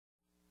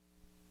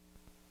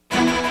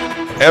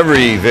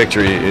Every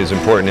victory is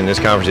important in this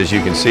conference. As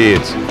you can see,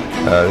 it's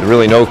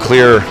really no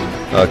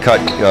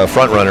clear-cut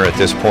front runner at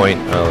this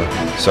point.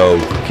 So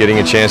getting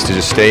a chance to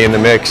just stay in the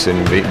mix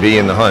and be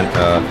in the hunt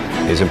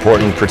is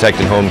important.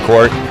 Protecting home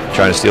court,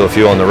 trying to steal a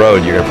few on the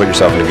road, you're going to put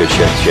yourself in a good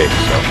shape. So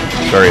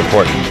it's very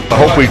important. I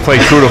hope we play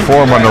true to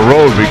form on the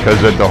road,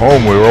 because at the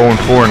home we were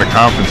 0-4 in the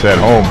conference at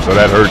home, so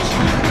that hurts.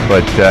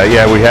 But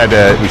yeah, we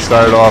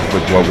started off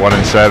with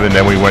 1-7,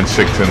 then we went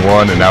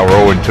 6-1, and now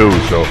we're 0-2.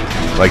 So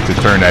I'd like to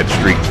turn that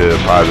streak to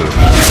positive.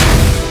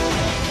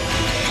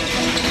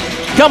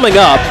 Coming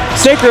up,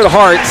 Sacred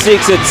Heart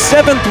seeks its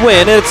 7th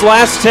win in its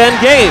last 10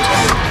 games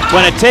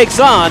when it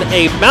takes on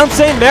a Mount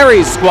St.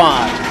 Mary's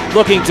squad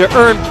looking to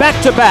earn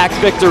back-to-back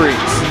victories.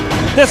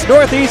 This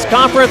Northeast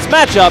Conference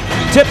matchup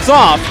tips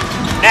off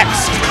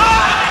next.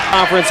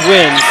 Conference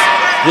wins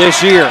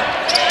this year.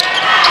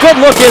 Good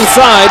look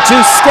inside to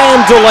Stan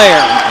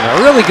Delaire.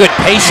 Really good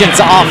patience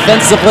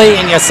offensively,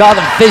 and you saw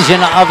the vision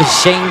of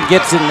Shane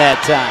Gibson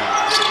that time.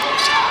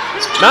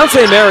 Mount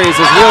St. Mary's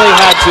has really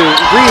had to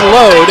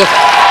reload.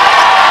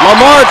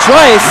 Lamar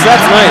Trice,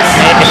 that's nice.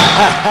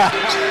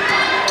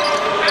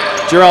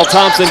 Jarrell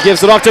Thompson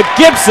gives it off to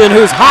Gibson,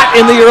 who's hot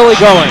in the early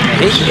going.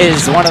 He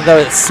is one of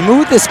the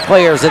smoothest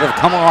players that have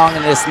come along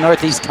in this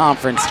Northeast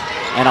Conference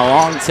in a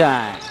long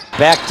time.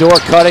 Backdoor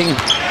cutting.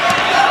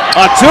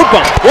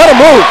 Atupem, what a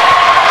move.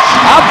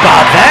 How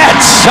about that?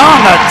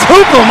 Shawn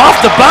Atupem off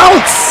the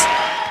bounce.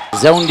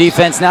 Zone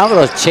defense now, a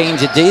little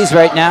change of D's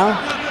right now.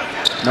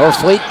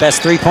 Norfleet,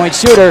 best three-point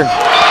shooter.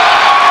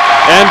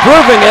 And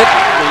proving it.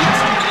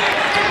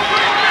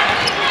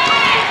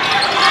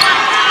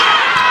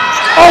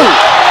 Oh!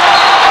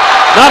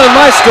 Not in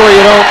my story,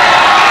 you don't.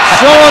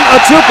 Shawn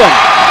Atupem.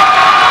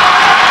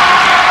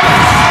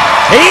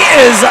 He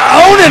is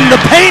owning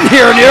the paint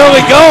here in the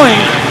early going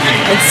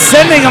and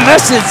sending a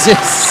message to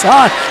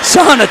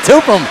Shawn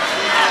Atupem.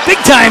 Big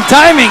time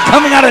timing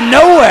coming out of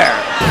nowhere.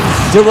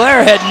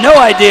 Delaire had no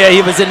idea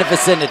he was in the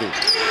vicinity.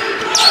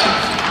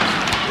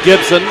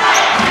 Gibson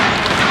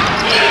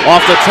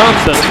off to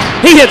Thompson.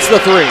 He hits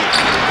the three.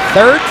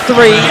 Third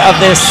three of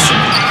this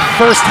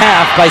first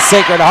half by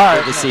Sacred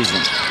Heart this season.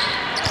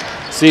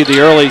 See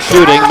the early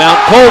shooting. Mount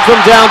pulled from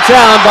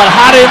downtown, but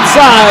hot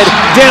inside.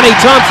 Danny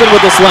Thompson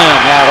with the slam.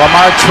 Yeah,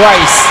 Lamar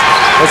Trice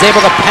was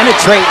able to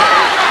penetrate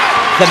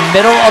the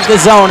middle of the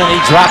zone, and he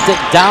dropped it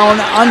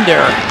down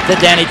under to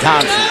Danny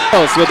Thompson.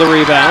 Close with the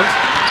rebound.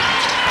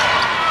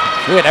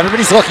 Good,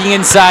 everybody's looking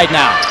inside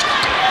now.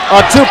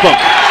 Atupem.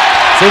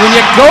 See, when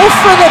you go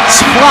for the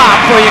flop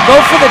or you go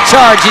for the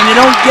charge and you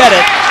don't get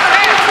it,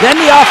 then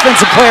the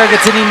offensive player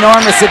gets an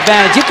enormous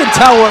advantage. You can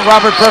tell what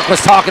Robert Burke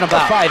was talking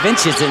about. 5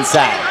 inches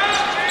inside.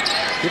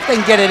 If they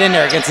can get it in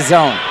there against the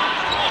zone.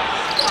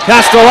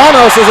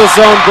 Castellanos is a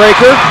zone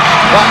breaker.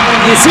 Well,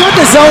 you see what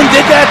the zone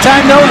did that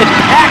time, though? It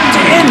packed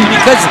in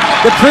because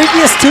the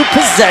previous 2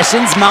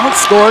 possessions, Mount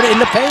scored in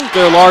the paint.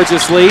 Their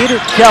largest lead,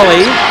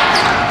 Kelly.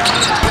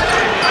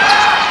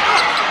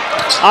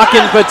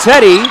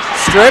 Akinpatetti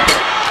stripped.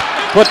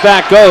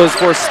 Putback goes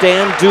for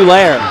Stan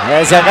Delaire.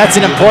 That's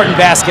an important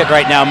basket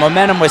right now.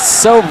 Momentum was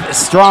so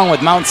strong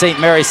with Mount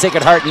St. Mary's. Sacred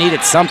Heart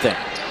needed something.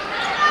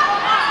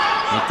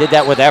 He did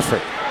that with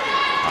effort.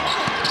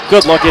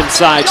 Good look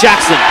inside,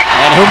 Jackson.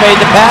 And who made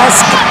the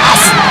pass?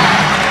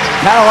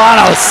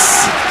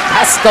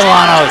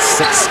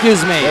 Castellanos,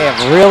 excuse me. They have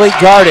really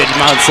guarded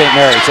Mount St.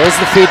 Mary's. There's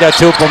the feed to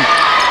Atupem.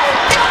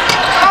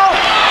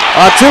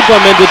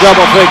 Atupem into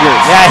double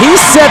figures. Yeah, he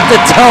set the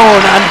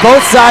tone on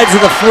both sides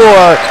of the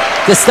floor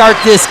to start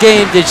this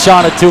game, did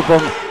Shawn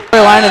Atupem.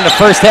 Line in the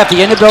first half,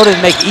 the inability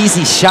to make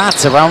easy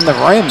shots around the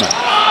rim.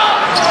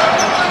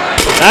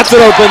 That's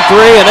an open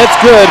three, and it's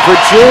good for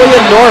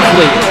Julian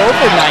Norfleet.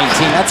 Over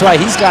 19, that's why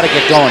he's got to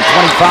get going.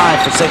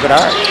 25 for Sacred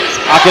Heart.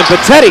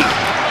 Akinpatetti.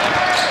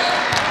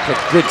 A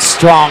good,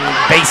 strong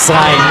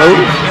baseline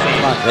move.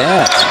 How about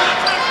that?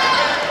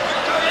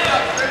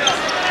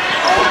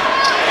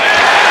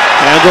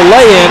 And the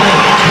lay-in.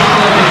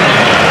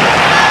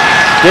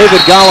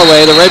 David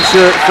Galloway, the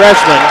redshirt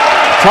freshman.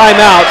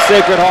 Timeout,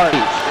 Sacred Heart.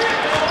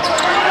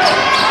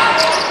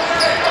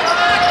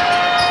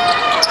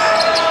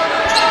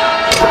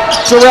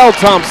 Jarrell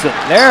Thompson.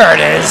 There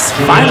it is.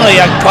 Finally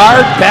a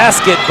guard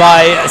basket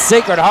by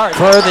Sacred Heart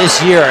for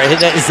this year.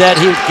 Is that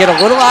he would get a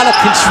little out of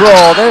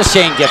control. There's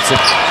Shane Gibson.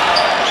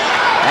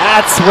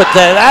 That's what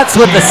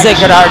the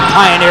Sacred Heart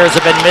Pioneers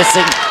have been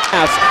missing.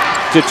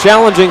 To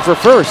challenging for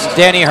first.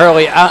 Danny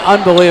Hurley,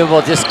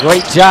 unbelievable, just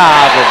great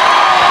job.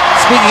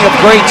 Speaking of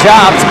great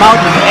jobs,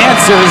 Mountain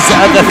answers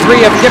the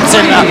three of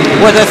Gibson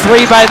with a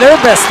three by their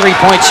best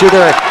three-point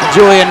shooter,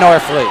 Julian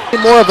Norfleet.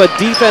 More of a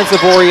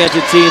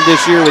defensive-oriented team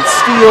this year with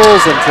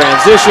steals and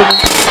transition.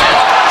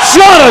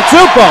 Shawn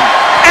Atupem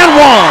and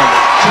one.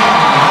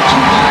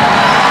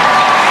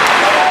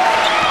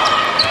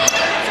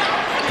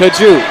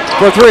 Kaju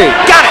for three.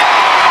 Got it.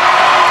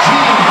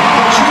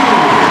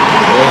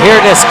 You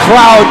hear this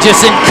crowd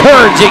just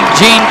encouraging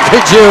Gene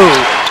Kaju.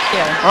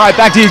 All right,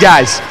 back to you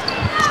guys.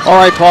 All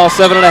right, Paul,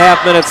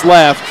 7.5 minutes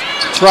left.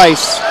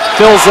 Trice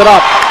fills it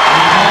up.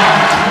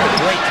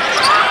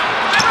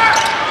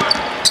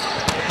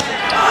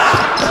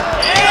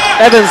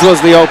 Evans was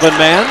the open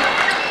man.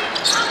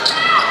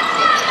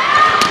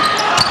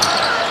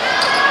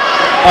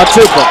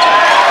 Atupem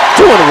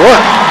doing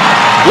work.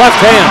 Left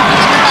hand.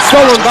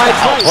 Stolen by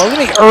Trice. Well, look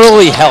at the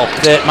early help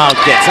that Mount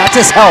gets. Not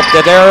just help,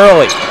 that they're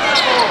early.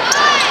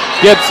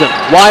 Gibson,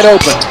 wide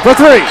open for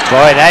three.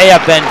 Boy, they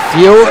have been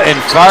few and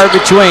far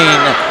between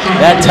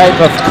that type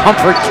of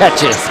comfort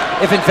catches,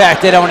 if in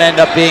fact they don't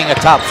end up being a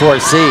top 4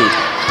 seed.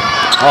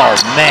 Oh,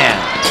 man.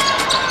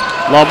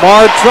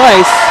 Lamar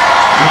Trice,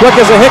 quick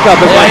as a hiccup,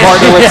 as my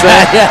partner would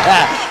say.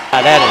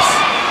 That is,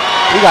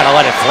 you got to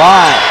let it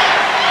fly.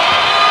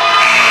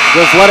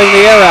 Just letting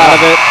the air out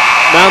of it.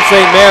 Mount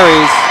St.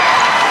 Mary's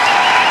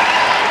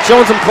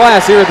showing some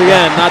class here at the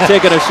end, not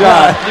taking a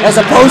shot. As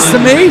opposed to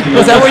me?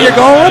 Was that where you're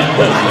going?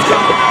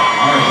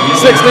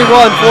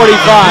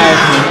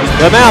 61-45.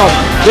 The Mount,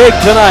 big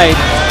tonight.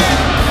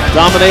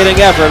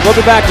 Dominating effort. We'll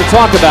be back to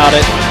talk about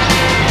it.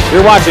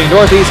 You're watching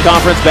Northeast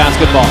Conference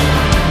basketball.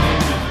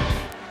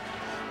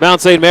 Mount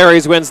St.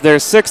 Mary's wins their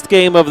 6th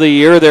game of the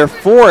year, their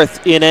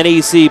 4th in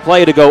NEC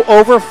play to go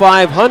over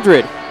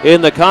 500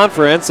 in the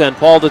conference, and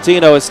Paul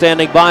Dottino is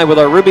standing by with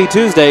our Ruby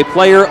Tuesday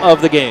Player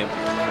of the Game.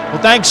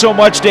 Well, thanks so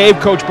much, Dave.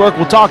 Coach Burke,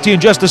 we'll talk to you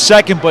in just a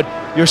second, but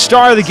your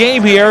star of the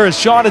game here is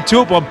Shawn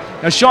Atupem.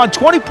 Now, Shawn,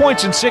 20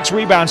 points and 6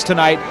 rebounds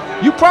tonight.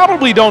 You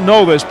probably don't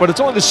know this, but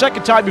it's only the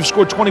 2nd time you've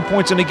scored 20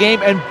 points in a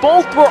game, and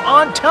both were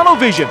on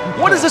television.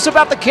 What is this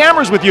about the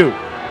cameras with you?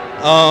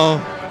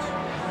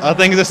 I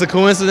think it's just a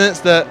coincidence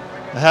that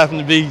it happened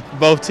to be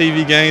both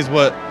TV games,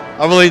 but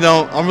I'm really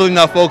not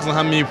focused on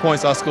how many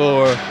points I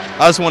score.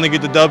 I just want to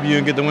get the W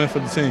and get the win for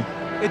the team.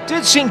 It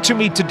did seem to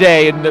me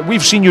today, and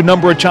we've seen you a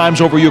number of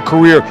times over your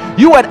career,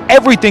 you had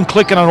everything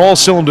clicking on all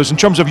cylinders in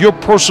terms of your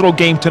personal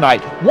game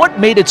tonight. What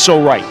made it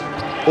so right?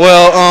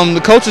 Well,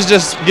 the coaches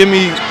just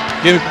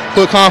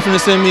put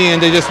confidence in me,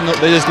 and they just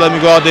let me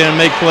go out there and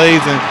make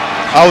plays, and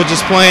I was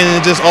just playing,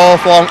 and it just all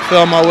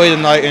fell my way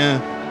tonight,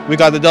 and we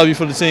got the W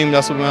for the team.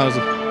 That's what matters.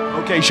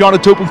 Okay, Shawn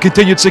Atupem,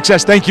 continued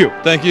success. Thank you.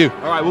 Thank you.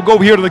 All right, we'll go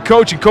over here to the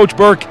coach, and Coach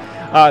Burke.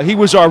 He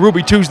was our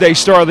Ruby Tuesday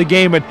star of the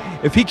game, and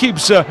if he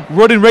keeps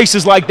running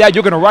races like that,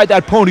 you're going to ride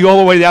that pony all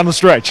the way down the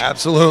stretch.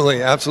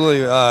 Absolutely,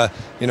 absolutely.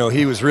 You know,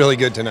 he was really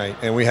good tonight,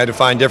 and we had to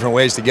find different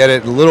ways to get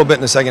it. A little bit in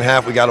the second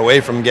half, we got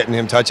away from getting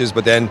him touches,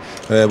 but then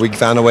we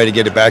found a way to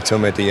get it back to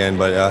him at the end.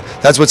 But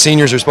that's what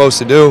seniors are supposed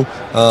to do.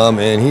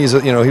 And he was a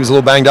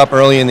little banged up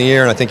early in the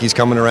year, and I think he's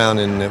coming around,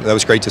 and that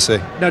was great to see.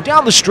 Now,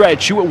 down the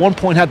stretch, you at one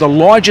point had the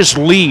largest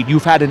lead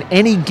you've had in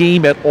any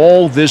game at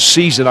all this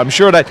season. I'm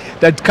sure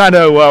that kind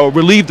of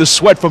relieved the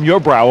sweat from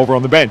your brow over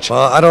on the bench.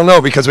 Well, I don't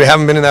know, because we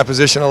haven't been in that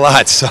position a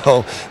lot.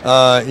 So,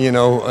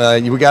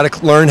 we got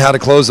to learn how to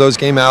close those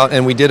games out,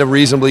 and we did a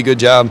reasonably good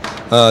job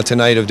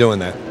tonight of doing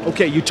that.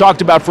 Okay, you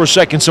talked about for a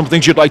second some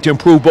things you'd like to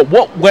improve, but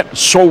what went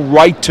so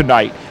right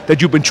tonight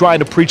that you've been trying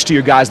to preach to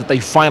your guys that they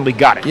finally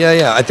got it?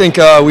 Yeah. I think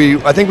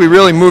we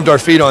really moved our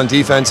feet on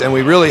defense, and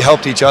we really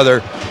helped each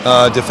other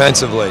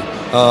defensively,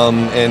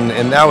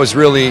 and that was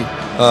really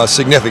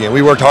significant.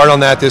 We worked hard on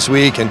that this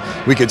week, and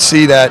we could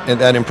see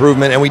that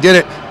improvement, and we did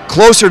it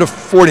closer to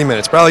 40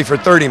 minutes, probably for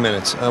 30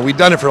 minutes. We'd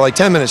done it for like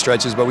 10-minute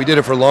stretches, but we did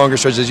it for longer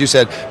stretches. As you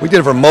said, we did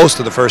it for most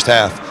of the first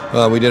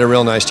half. We did a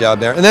real nice job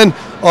there. And then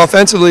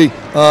offensively,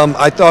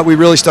 I thought we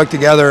really stuck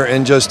together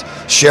and just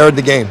shared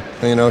the game.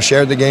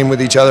 Shared the game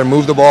with each other,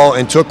 moved the ball,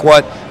 and took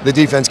what the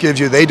defense gives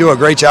you. They do a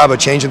great job of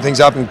changing things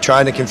up and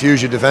trying to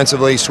confuse you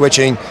defensively,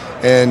 switching,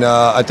 and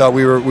I thought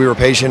we were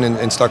patient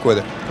and stuck with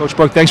it. Coach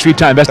Burke, thanks for your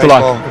time. Best of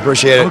luck. Paul.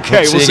 Appreciate it.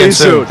 Okay, we'll see you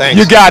soon. Thanks.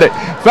 You got it.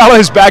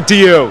 Fellas, back to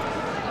you.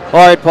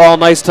 All right, Paul,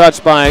 nice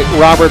touch by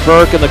Robert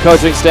Burke and the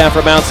coaching staff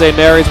for Mount St.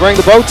 Mary's. Wearing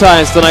the bow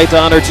ties tonight to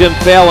honor Jim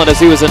Phelan as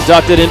he was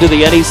inducted into the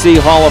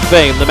NEC Hall of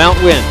Fame. The Mount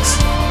wins